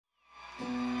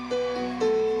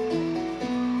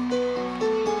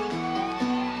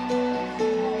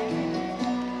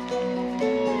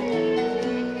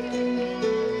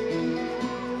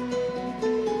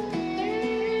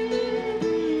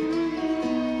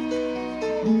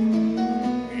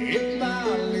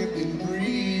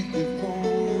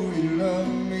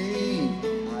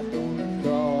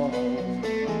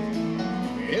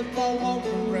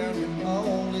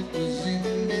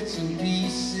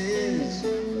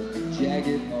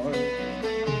jagged heart.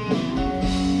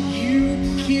 You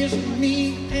kissed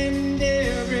me and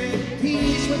every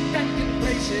piece went back in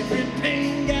place, every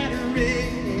pain got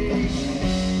erased.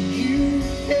 You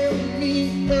held me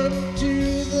up to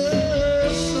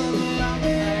the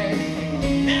sunlight.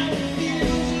 Now it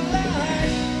feels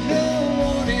like no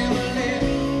one ever let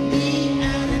me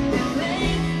out in the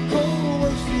rain. Cold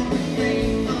words feel the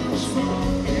pain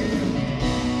unspoken.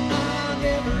 I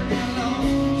never got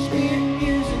lost, spent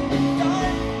years in the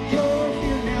dark. You're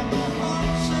here now, my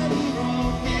heart's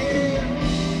unbroken.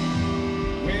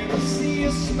 When I see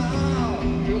a smile,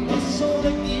 you're my soul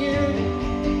again.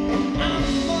 I'm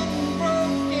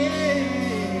unbroken.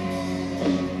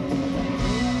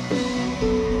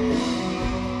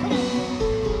 Come on.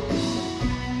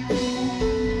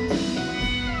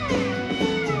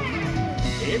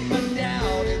 If I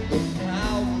doubted the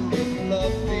power of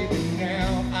love, baby,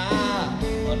 now I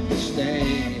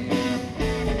understand.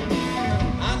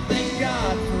 I thank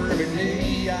God for every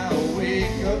day I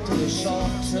wake up to the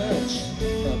soft touch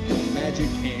of your magic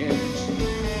hands.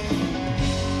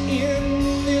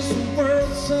 In this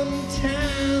world,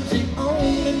 sometimes the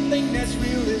only thing that's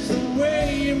real is the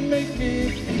way you make me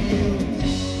feel.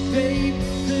 Babe,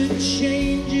 the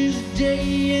changes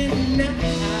day and night.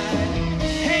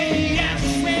 Hey, I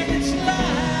swear it's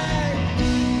like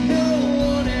no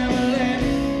one ever let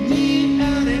me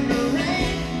out in the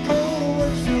rain. Cold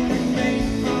words still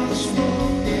remain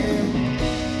unspoken.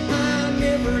 I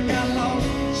never got lost,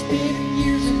 spent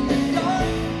years in the dark.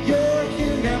 You're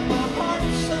here now, my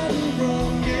heart's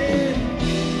unbroken.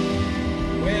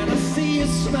 When I see you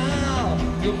smile,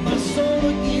 you're my soul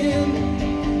again.